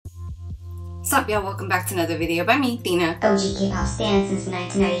Sup y'all, welcome back to another video by me, Tina. OG K-pop stan since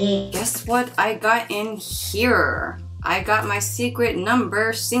 1998. Guess what I got in here? I got my secret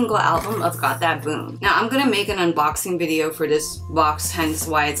number single album of Got That Boom. Now I'm gonna make an unboxing video for this box, hence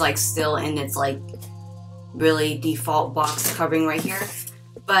why it's like still in its like really default box covering right here.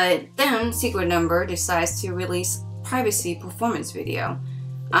 But then Secret Number decides to release privacy performance video.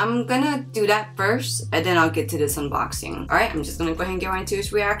 I'm gonna do that first, and then I'll get to this unboxing. Alright, I'm just gonna go ahead and get right into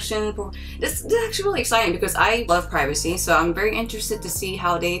this reaction. This is actually really exciting because I love privacy, so I'm very interested to see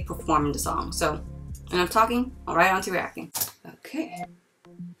how they perform the song. So, enough talking, I'll right on to reacting. Okay.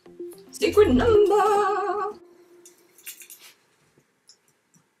 Secret Number!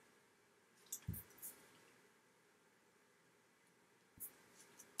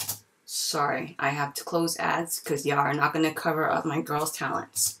 Sorry, I have to close ads because y'all are not gonna cover up my girl's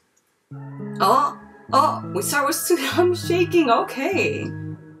talents. Oh, we start with I'm shaking, okay.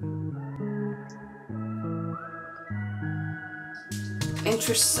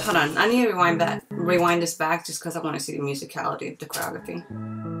 Hold on, I need to rewind this back just because I want to see the musicality of the choreography.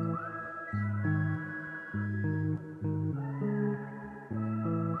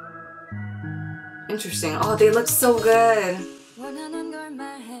 Interesting, oh they look so good.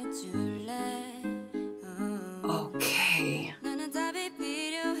 Okay.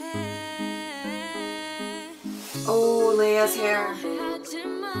 Oh, Leia's hair.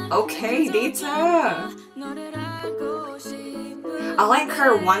 Okay, Dita. I like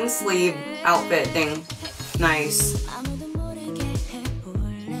her one sleeve outfit thing. Nice.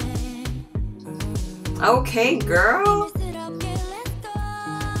 Okay, girl.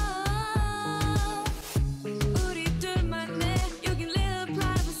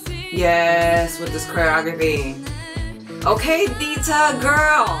 Yes, with this choreography. Okay, Dita,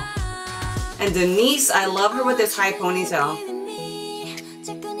 girl. And Denise, I love her with this high ponytail.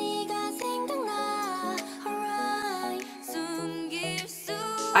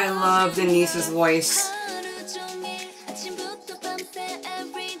 I love Denise's voice.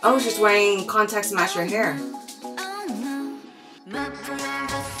 Oh, she's wearing contacts to match her hair.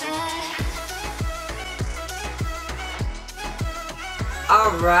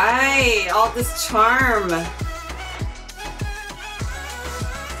 Alright, all this charm.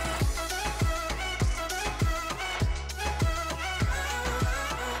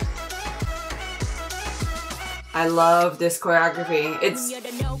 I love this choreography. It's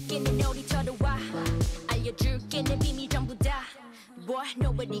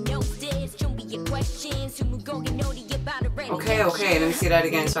okay, let me see that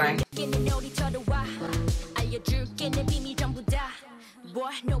again, sorry.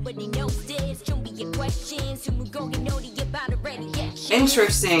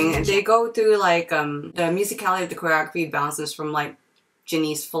 Interesting. They go through like the musicality of the choreography bounces from like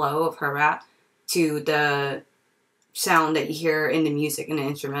Jennie's flow of her rap to the sound that you hear in the music and the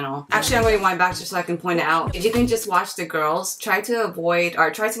instrumental. Actually, I'm going to rewind back just so I can point it out. If you can just watch the girls, try to avoid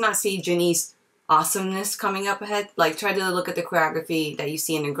or try to not see Jennie's awesomeness coming up ahead. Like try to look at the choreography that you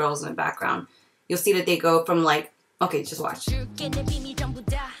see in the girls in the background. You'll see that they go from like, okay, just watch.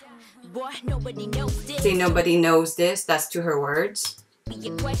 Say nobody knows this, that's to her words.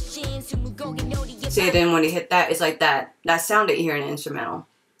 See, then when you hit that, it's like that sound that you hear in the instrumental.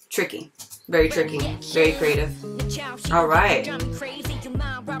 Tricky. Very tricky. Very creative. Alright.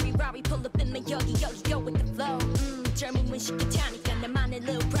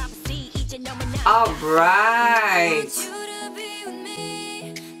 Alright.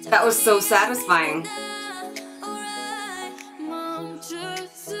 That was so satisfying.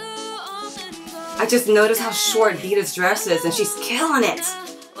 I just noticed how short Dita's dress is and she's killing it.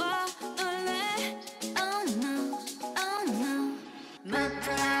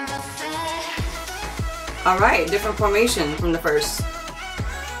 Alright, different formation from the first.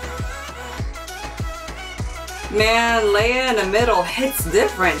 Man, Leia in the middle hits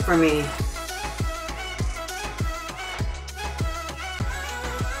different for me.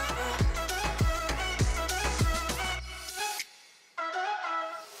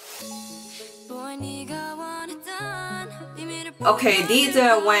 Okay,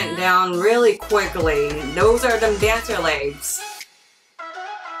 Dita went down really quickly. Those are them dancer legs.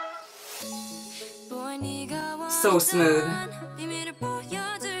 So smooth.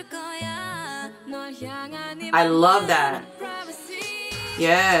 I love that.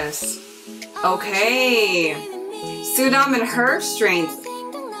 Yes. Okay. Sudam and her strength.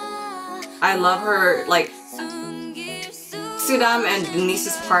 I love her, like, Sudam and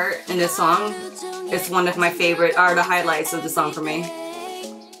Denise's part in this song is one of my favorite, are the highlights of the song for me.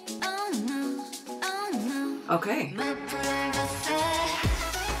 Okay.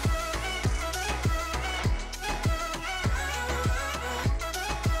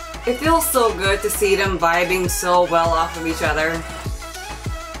 It feels so good to see them vibing so well off of each other.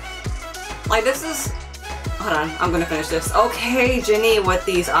 Like this is... Hold on, I'm gonna finish this. Okay, Jenny with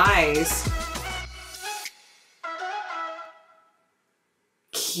these eyes.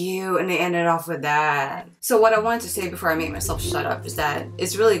 Cute, and they ended off with that. So what I wanted to say before I make myself shut up is that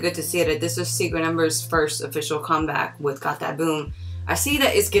it's really good to see that this is Secret Number's first official comeback with Got That Boom. I see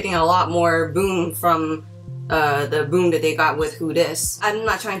that it's getting a lot more boom from the boom that they got with Who Dis. I'm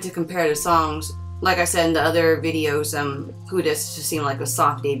not trying to compare the songs. Like I said in the other videos, Who Dis just seemed like a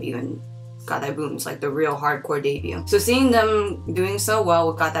soft debut and Got That Boom is like the real hardcore debut. So seeing them doing so well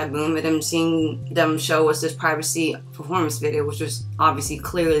with Got That Boom and them seeing them show us this Privacy performance video, which was obviously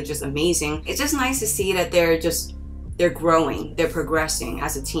clearly just amazing. It's just nice to see that they're growing, they're progressing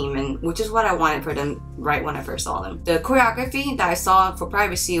as a team, and which is what I wanted for them right when I first saw them. The choreography that I saw for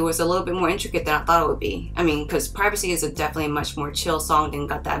Privacy was a little bit more intricate than I thought it would be. I mean, because Privacy is definitely a much more chill song than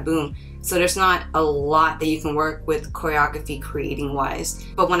Got That Boom. So there's not a lot that you can work with choreography creating wise.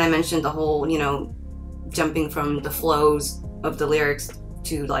 But when I mentioned the whole, you know, jumping from the flows of the lyrics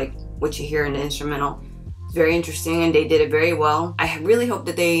to like what you hear in the instrumental, it's very interesting and they did it very well. I really hope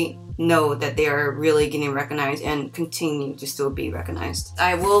that they know that they are really getting recognized and continue to still be recognized.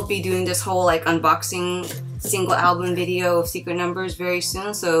 I will be doing this whole like unboxing single album video of Secret Numbers very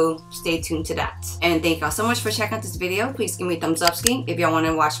soon, so stay tuned to that. And thank y'all so much for checking out this video. Please give me a thumbs up ski if y'all want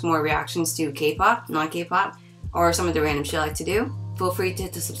to watch more reactions to K-pop, non-K-pop, or some of the random shit I like to do. Feel free to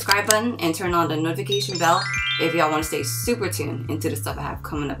hit the subscribe button and turn on the notification bell if y'all want to stay super tuned into the stuff I have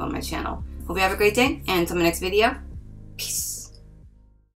coming up on my channel. Hope you have a great day, and until my next video, peace.